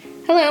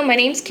Hello, my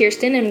name's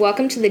Keirsten, and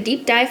welcome to the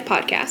Deep Dive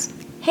Podcast.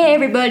 Hey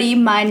everybody,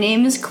 my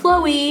name is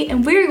Chloe,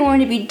 and we're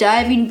going to be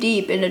diving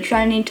deep into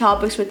trending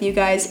topics with you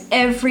guys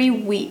every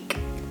week.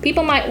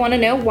 People might want to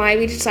know why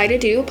we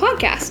decided to do a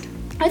podcast.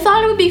 I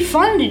thought it would be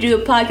fun to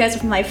do a podcast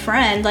with my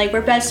friend.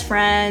 We're best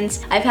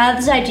friends. I've had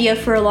this idea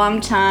for a long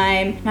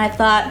time, and I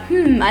thought,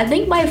 I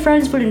think my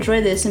friends would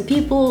enjoy this, and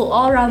people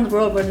all around the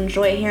world would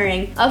enjoy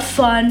hearing a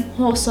fun,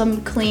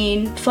 wholesome,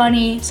 clean,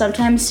 funny,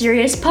 sometimes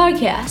serious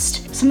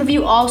podcast. Some of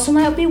you also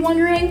might be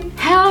wondering,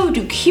 how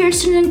do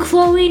Keirsten and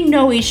Chloe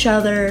know each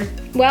other?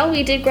 Well,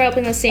 we did grow up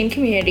in the same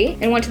community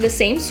and went to the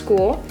same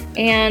school,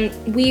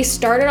 and we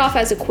started off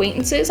as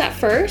acquaintances at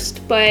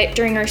first, but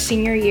during our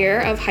senior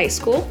year of high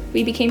school,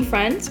 we became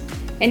friends,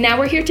 and now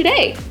we're here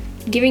today,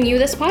 giving you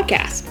this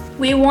podcast.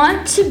 We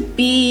want to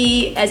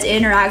be as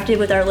interactive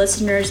with our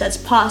listeners as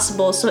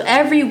possible, so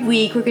every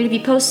week we're going to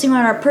be posting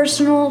on our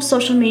personal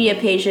social media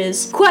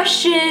pages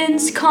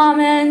questions,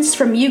 comments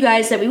from you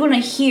guys that we want to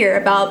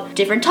hear about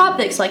different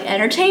topics like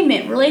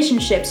entertainment,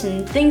 relationships,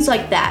 and things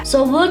like that.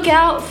 So look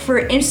out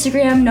for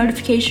Instagram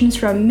notifications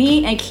from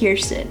me and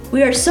Keirsten.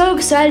 We are so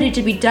excited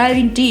to be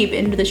diving deep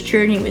into this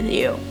journey with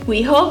you.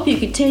 We hope you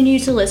continue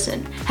to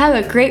listen. Have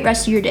a great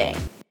rest of your day.